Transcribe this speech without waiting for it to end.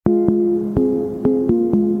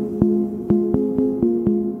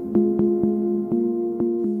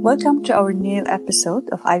Welcome to our new episode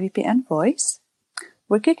of IVPN Voice.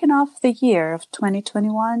 We're kicking off the year of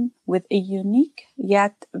 2021 with a unique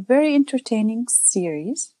yet very entertaining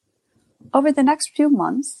series. Over the next few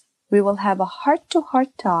months, we will have a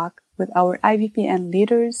heart-to-heart talk with our IVPN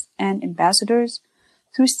leaders and ambassadors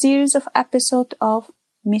through a series of episodes of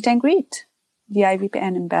Meet and Greet, the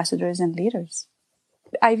IVPN ambassadors and leaders.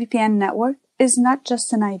 The IVPN network is not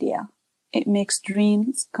just an idea. It makes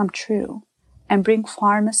dreams come true and bring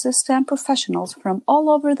pharmacists and professionals from all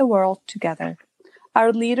over the world together.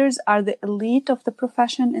 Our leaders are the elite of the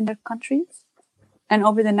profession in their countries, and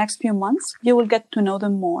over the next few months, you will get to know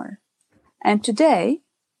them more. And today,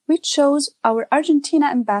 we chose our Argentina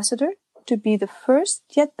ambassador to be the first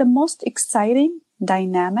yet the most exciting,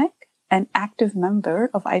 dynamic, and active member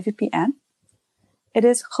of IVPN. It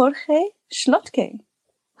is Jorge Schlotke.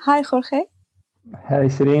 Hi, Jorge. Hi,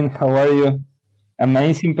 Serene. How are you?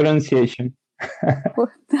 Amazing pronunciation.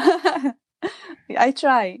 I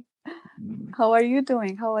try. How are you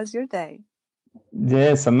doing? How was your day?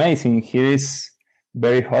 Yes, amazing. Here is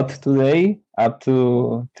very hot today, up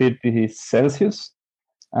to 30 Celsius.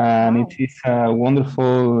 And Wow. it is a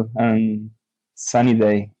wonderful and sunny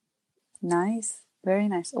day. Nice. Very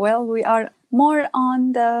nice. Well, we are more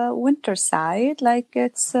on the winter side, like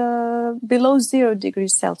it's below 0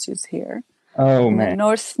 degrees Celsius here. Oh, in man.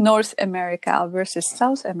 North America versus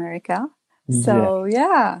South America. So,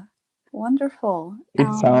 yeah, wonderful. It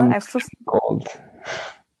sounds cold.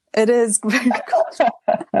 It is very cold.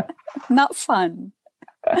 Not fun.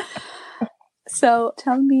 So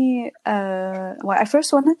tell me, I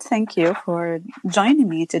first want to thank you for joining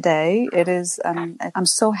me today. It is, I'm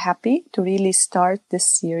so happy to really start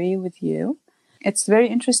this series with you. It's very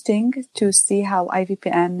interesting to see how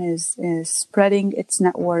IVPN is spreading its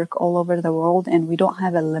network all over the world, and we don't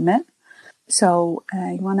have a limit. So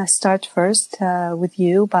I want to start first with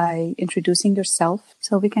you by introducing yourself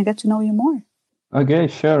so we can get to know you more. Okay,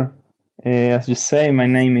 sure. As you say, my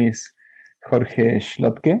name is Jorge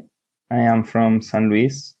Schlotke. I am from San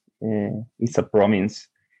Luis. It's a province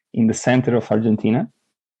in the center of Argentina.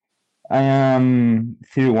 I am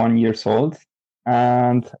 31 years old,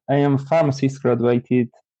 and I am a pharmacist graduated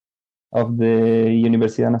of the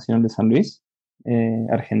Universidad Nacional de San Luis,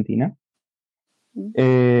 Argentina.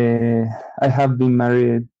 I have been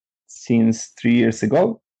married since 3 years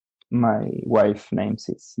ago. My wife's name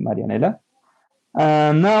is Marianela.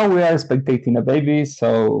 And now we are expecting a baby,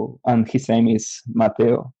 and his name is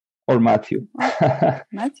Mateo, or Matthew.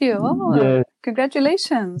 Matthew, Yeah.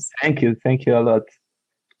 Congratulations. Thank you a lot.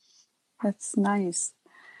 That's nice.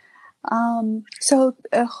 So,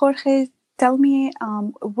 Jorge, tell me,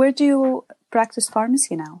 where do you practice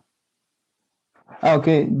pharmacy now?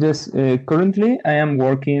 Okay, currently I am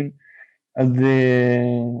working at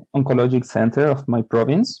the oncologic center of my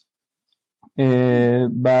province,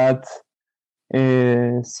 but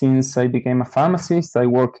since I became a pharmacist, I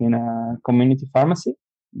work in a community pharmacy,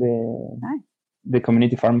 the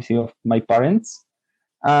community pharmacy of my parents.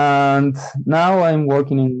 And now I'm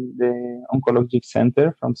working in the oncologic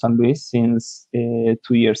center from San Luis since 2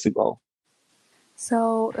 years ago.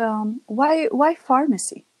 So why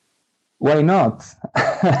pharmacy? Why not?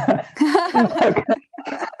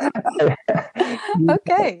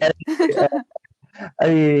 Okay.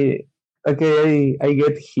 I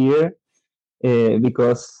get here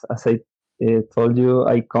because, as I told you,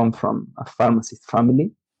 I come from a pharmacist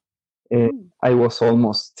family. I was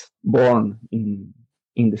almost born in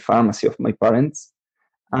the pharmacy of my parents.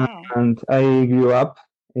 Wow. And I grew up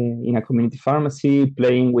in a community pharmacy,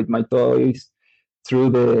 playing with my toys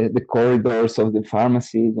through the corridors of the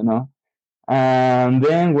pharmacy, And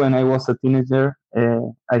then when I was a teenager,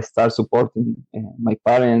 I started supporting my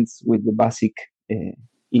parents with the basic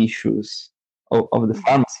issues of the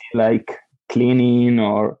pharmacy, like cleaning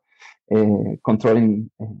or controlling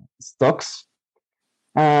stocks.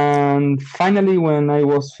 And finally, when I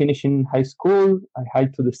was finishing high school, I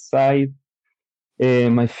had to decide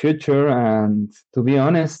my future. And to be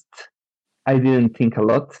honest, I didn't think a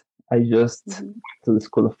lot. I just went to the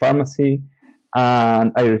School of Pharmacy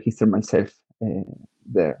and I registered myself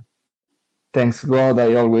there. Thanks God,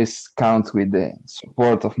 I always count with the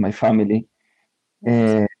support of my family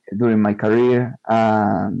during my career.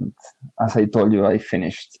 And as I told you, I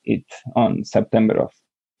finished it on September of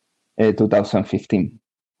 2015.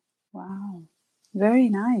 Wow, very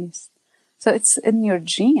nice. So it's in your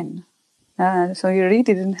gene. So you really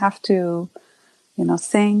didn't have to,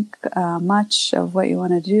 think much of what you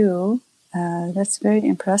want to do. That's very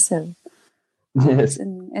impressive. Yes. It's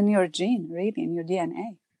in your gene, really, in your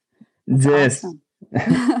DNA. That's yes. awesome.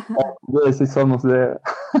 Yes, it's almost there.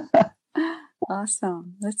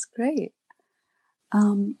 Awesome. That's great.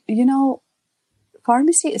 You know,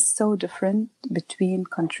 pharmacy is so different between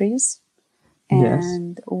countries, Yes.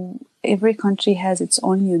 and every country has its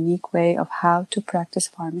own unique way of how to practice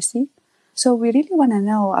pharmacy. So we really want to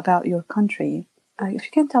know about your country. If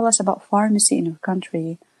you can tell us about pharmacy in your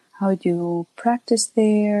country, how do you practice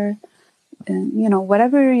there? And, you know,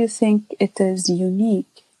 whatever you think it is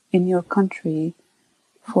unique in your country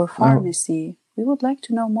for Oh, pharmacy, we would like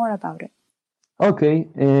to know more about it. okay.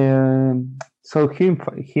 So here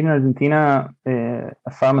in Argentina,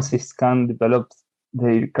 pharmacists can develop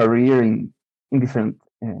their career in different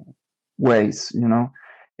ways. Mm-hmm.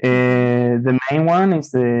 The main one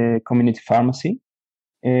is the community pharmacy.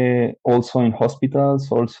 Also in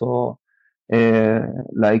hospitals, also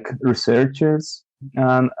like researchers.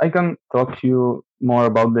 And I can talk to you more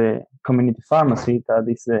about the community pharmacy. That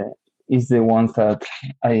is the one that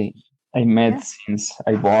I I met Yeah. since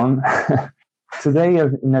I born. Today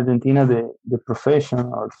in Argentina, the profession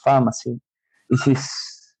or pharmacy is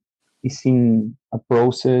is in a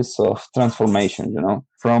process of transformation.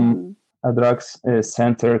 From Mm-hmm. a drug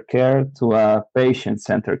center care to a patient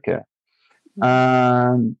center care. Mm-hmm.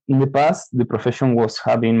 And in the past, the profession was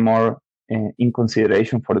having more in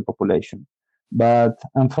consideration for the population. But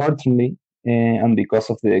unfortunately, and because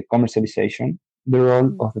of the commercialization, the role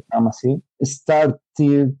Mm-hmm. of the pharmacy started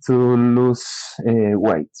to lose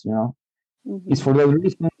weight. It's Mm-hmm. for that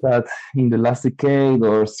reason that in the last decade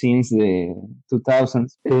or since the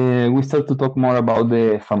 2000s, we start to talk more about the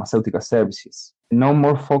pharmaceutical services. No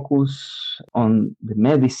more focus on the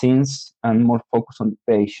medicines and more focus on the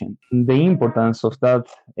patient. The importance of that,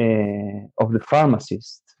 of the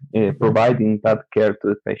pharmacist providing that care to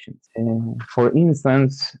the patient. For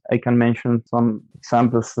instance, I can mention some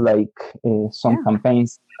examples like some Yeah.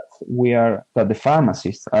 campaigns that the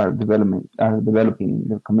pharmacists are developing in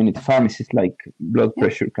the community pharmacies, like blood Yeah.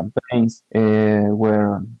 pressure campaigns,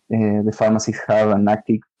 where the pharmacists have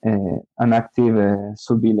an active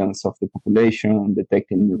surveillance of the population,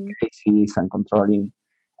 detecting new Mm-hmm. cases and controlling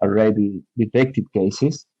already detected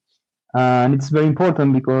cases. And it's very important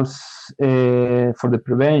because for the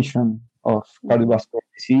prevention of Mm-hmm. cardiovascular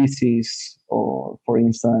diseases, or for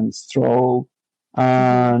instance stroke, Mm-hmm.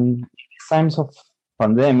 and times of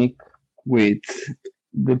pandemic, with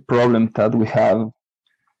the problem that we have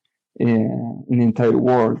in the entire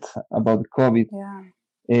world about COVID, Yeah.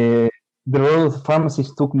 uh, the role of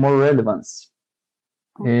pharmacists took more relevance,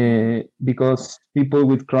 Okay. because people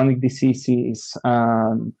with chronic diseases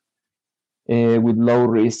and with low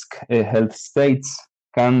risk health states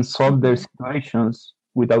can solve their Mm-hmm. situations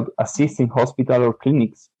without Oh, assisting hospital or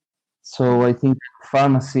clinics. So yeah. I think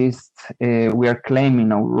pharmacists, we are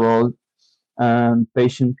claiming our role, and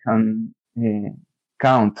patient can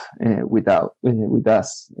count with us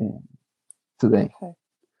today. Perfect.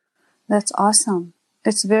 That's awesome.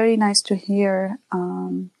 It's very nice to hear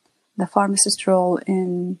the pharmacist role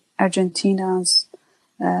in Argentina's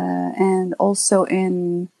and also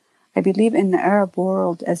in, I believe, in the Arab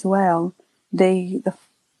world as well. The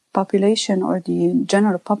population or the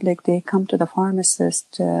general public, they come to the pharmacist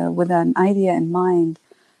with an idea in mind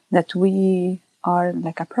that we are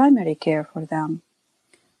like a primary care for them,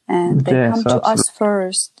 and they come Yes, to us absolutely.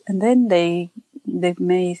 first, and then they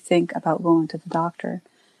may think about going to the doctor.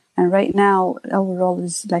 And right now, our role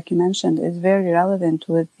is, like you mentioned, is very relevant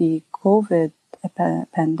with the COVID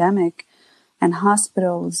pandemic and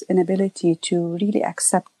hospitals' inability to really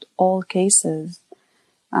accept all cases.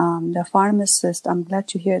 The pharmacists, I'm glad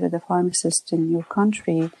to hear that the pharmacists in your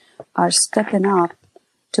country are stepping up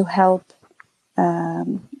to help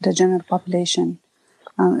the general population.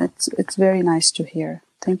 It's very nice to hear.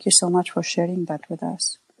 Thank you so much for sharing that with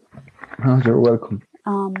us. Oh, you're welcome.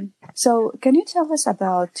 So, can you tell us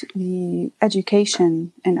about the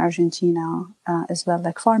education in Argentina as well,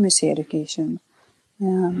 like pharmacy education?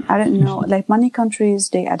 I don't know, like many countries,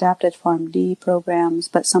 they adapted PharmD programs,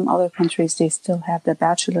 but some other countries, they still have the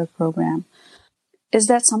bachelor program. Is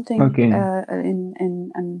that something Okay.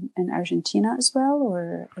 in Argentina as well,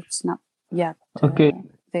 or it's not yet Okay.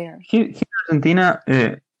 there? Here in Argentina,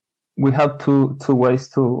 we have two ways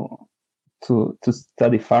to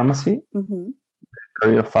study pharmacy, Mm-hmm.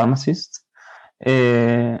 career pharmacist.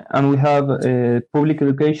 And we have public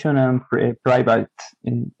education and private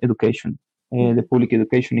education. The Mm-hmm. public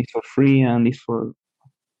education is for free and is for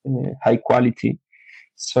high quality.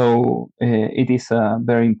 So it is a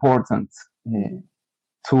very important Mm-hmm.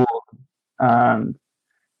 tool, and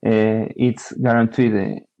it's guarantee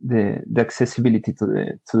the accessibility to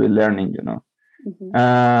the learning. Mm-hmm.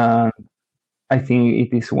 And I think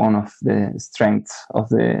it is one of the strengths of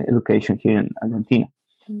the education here in Argentina.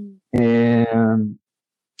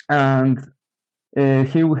 And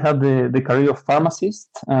here we have the career of pharmacist,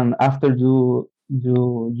 and after you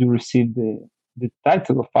receive the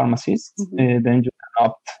title of pharmacist, then you can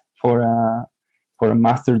opt for a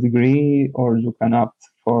master's degree, or you can opt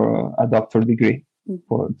for a doctor degree.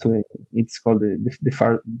 It's called the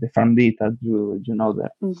PharmD that you know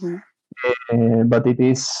that. But it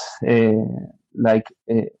is like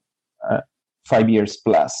 5 years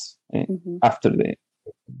plus after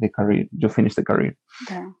the career you finish the career.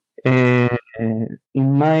 In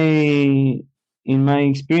my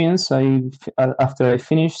experience, after I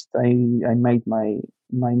finished, I made my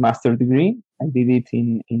master's degree. I did it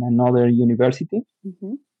in another university.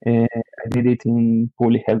 I did it in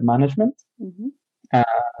public health management.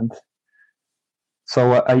 And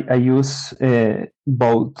so I use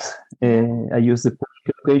both. I use the public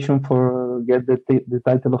education for get the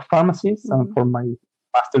title of pharmacist, and for my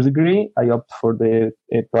master's degree, I opt for the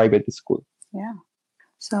private school. Yeah.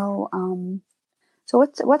 So,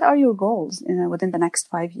 what are your goals within the next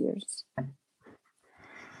 5 years?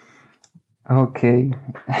 Okay.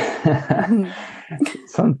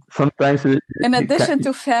 Sometimes, in addition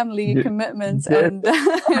to family commitments and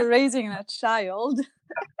raising a child.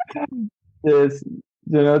 Yes,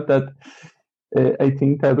 you know that I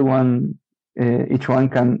think that each one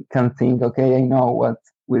can think, okay, I know what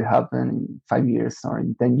will happen in 5 years or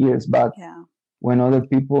in 10 years, but when other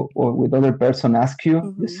people or with other person ask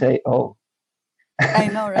you, you say, oh, I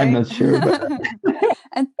know, right? I'm not sure. But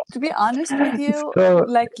and to be honest with you,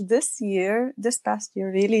 like this past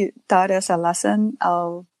year really taught us a lesson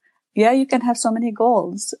of, you can have so many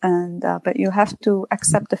goals, and but you have to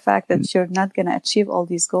accept the fact that you're not going to achieve all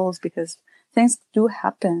these goals because things do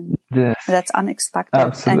happen. Yes. That's unexpected.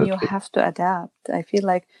 Absolutely. And you have to adapt. I feel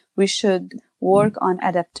like we should work on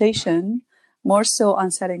adaptation more so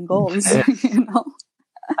on setting goals. You know.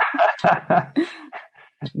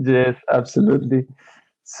 Yes, absolutely.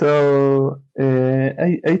 So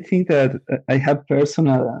I think that I have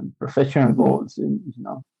personal and professional goals. You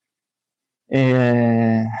know,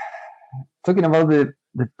 talking about the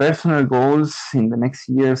personal goals in the next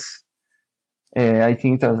years, I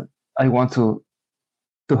think that I want to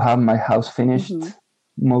have my house finished,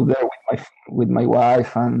 move there with my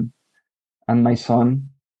wife and my son.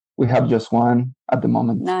 We have just one at the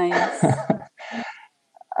moment. Nice.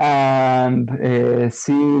 And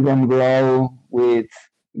see them grow with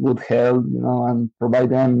good health, you know, and provide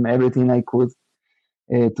them everything I could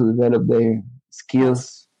to develop their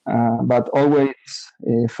skills, but always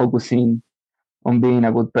focusing on being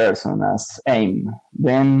a good person as aim.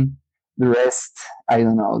 Then the rest, I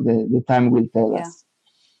don't know, the time will tell us.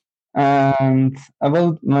 And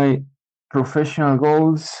about my professional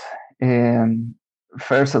goals,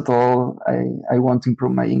 first of all, I want to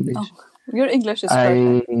improve my English. Your English is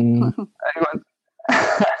perfect.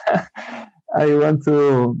 I want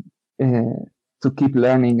to keep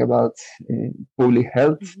learning about public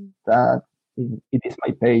health. That it is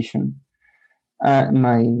my passion.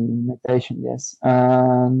 My passion, yes.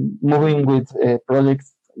 Moving with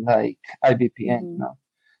projects like IVPN, you know,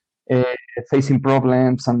 facing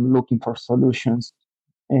problems and looking for solutions.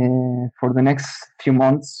 For the next few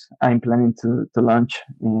months, I'm planning to launch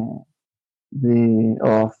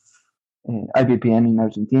IVPN in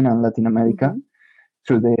Argentina and Latin America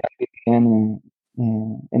through the IVPN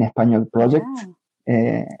en Español project.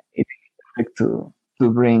 It's to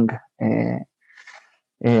bring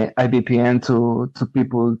IVPN to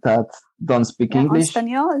people that don't speak English. En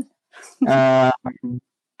español.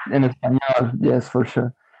 En español, yes, for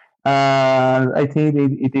sure. I think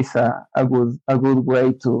it is a good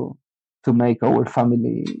way to make our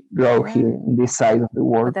family grow here in this side of the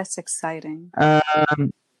world. But that's exciting.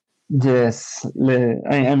 Yes,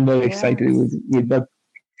 I am very excited with that.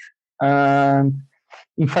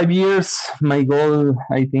 In 5 years, my goal,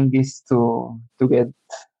 I think, is to get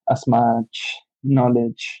as much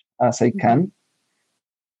knowledge as I can.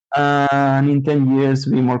 And in 10 years,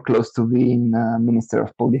 be more close to being Minister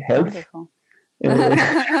of Public Health.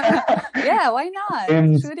 Yeah, why not?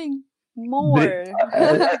 Shooting more.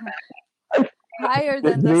 Higher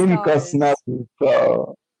than the dream stars. Costs nothing.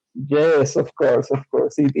 So, yes, of course.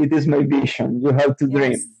 It is my vision. You have to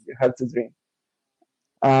dream. You have to dream.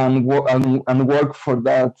 And work for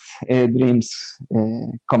that dreams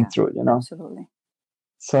come true, you know. Absolutely.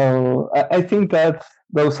 So I think that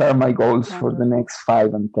those are my goals for the next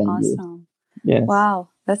 5 and 10 years. Yes. Wow,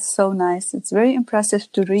 that's so nice. It's very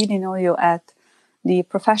impressive to really know you at the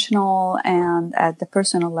professional and at the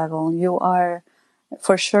personal level. You are,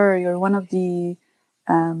 for sure, you're one of the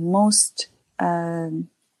most.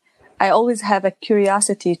 I always have a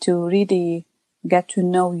curiosity to really get to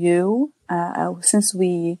know you since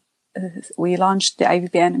we launched the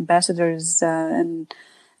IVPN ambassadors, and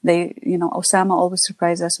they, Osama always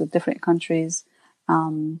surprises us with different countries.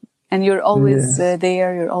 And you're always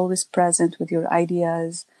there. You're always present with your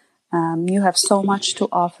ideas. You have so much to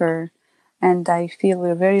offer, and I feel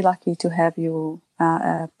we're very lucky to have you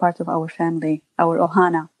part of our family, our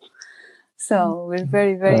Ohana. So we're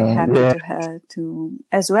very, very happy to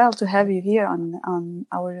have you here on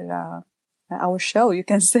our show. You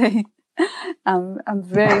can say. I'm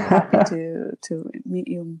very happy to meet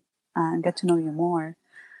you and get to know you more.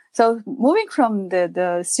 So moving from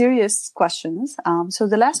the serious questions, so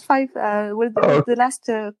the last 5, with the last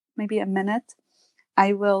maybe a minute,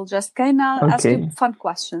 I will just kind of ask you fun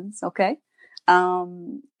questions, okay?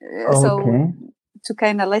 So to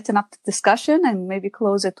kind of lighten up the discussion and maybe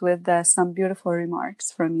close it with some beautiful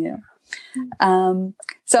remarks from you.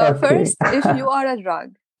 First, if you are a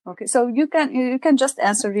drug, okay, so you can just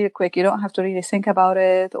answer really quick. You don't have to really think about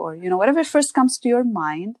it, or whatever first comes to your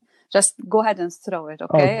mind. Just go ahead and throw it,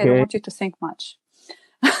 okay? I don't want you to think much.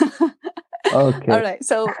 Okay. All right.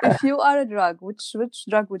 So, if you are a drug, which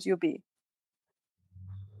drug would you be?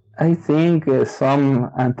 I think some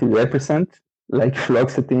antidepressant, like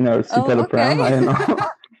fluoxetine or citalopram. I don't know.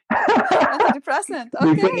 Antidepressant.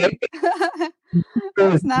 Okay.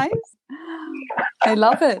 That's nice. I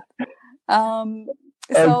love it.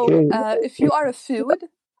 If you are a food,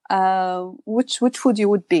 which food you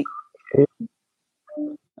would be?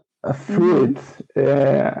 A fruit.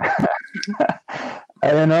 I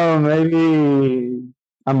don't know, maybe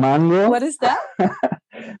a mango. What is that?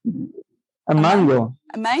 A mango.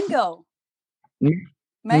 A mango.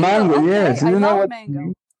 Mango, okay. Yes. I love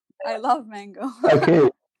mango. I love mango. Okay.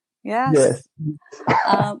 Yes.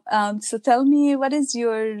 So tell me, what is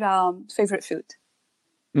your favorite food?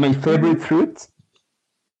 My favorite fruit?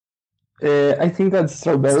 I think that's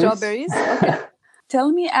strawberries. Strawberries? Okay.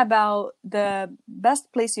 Tell me about the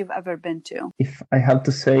best place you've ever been to. If I have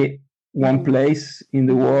to say one place in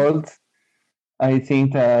the world, I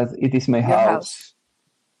think that it is my house.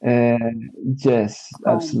 Yes,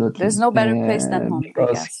 home. Absolutely. There's no better place than home, I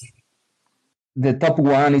guess. The top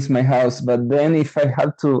one is my house, but then if I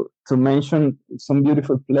had to mention some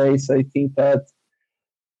beautiful place, I think that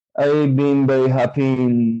I've been very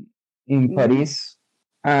happy in Paris.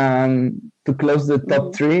 And to close the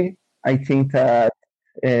top 3, I think that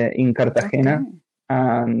in Cartagena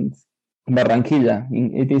and Barranquilla.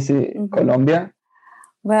 It is Colombia.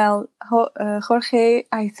 Well, Jorge,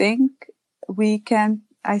 I think we can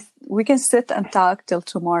sit and talk till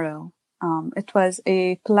tomorrow. It was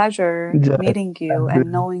a pleasure meeting you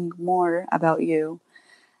and knowing more about you.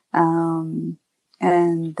 And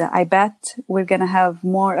I bet we're going to have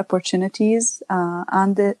more opportunities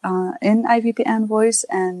in IVPN Voice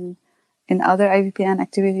and in other IVPN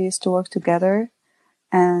activities to work together.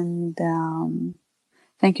 And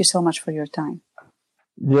thank you so much for your time.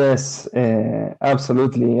 Yes,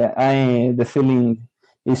 absolutely. The feeling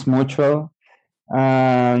is mutual.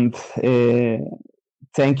 And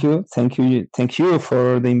thank you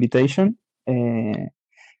for the invitation.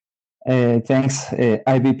 Thanks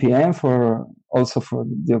IVPN for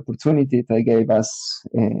the opportunity that gave us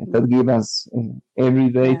every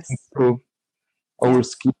day to improve our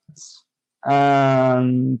skills.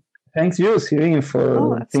 And thanks you, Sirin,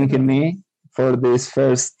 for thinking me for this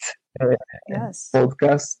first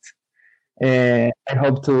podcast. I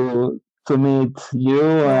hope to meet you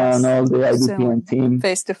and all the IVPN team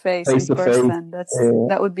face to face in person.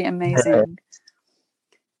 That would be amazing.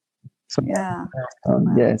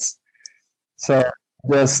 Yes. So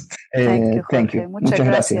just thank you. Muchas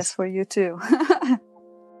gracias for you too.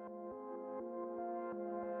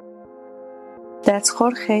 That's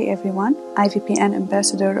Jorge, everyone, IVPN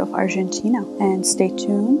ambassador of Argentina. And stay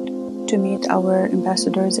tuned to meet our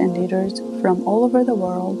ambassadors and leaders from all over the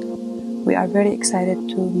world. We are very excited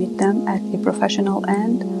to meet them at a professional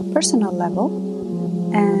and personal level.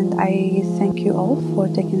 And I thank you all for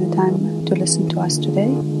taking the time to listen to us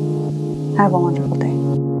today. Have a wonderful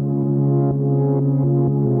day.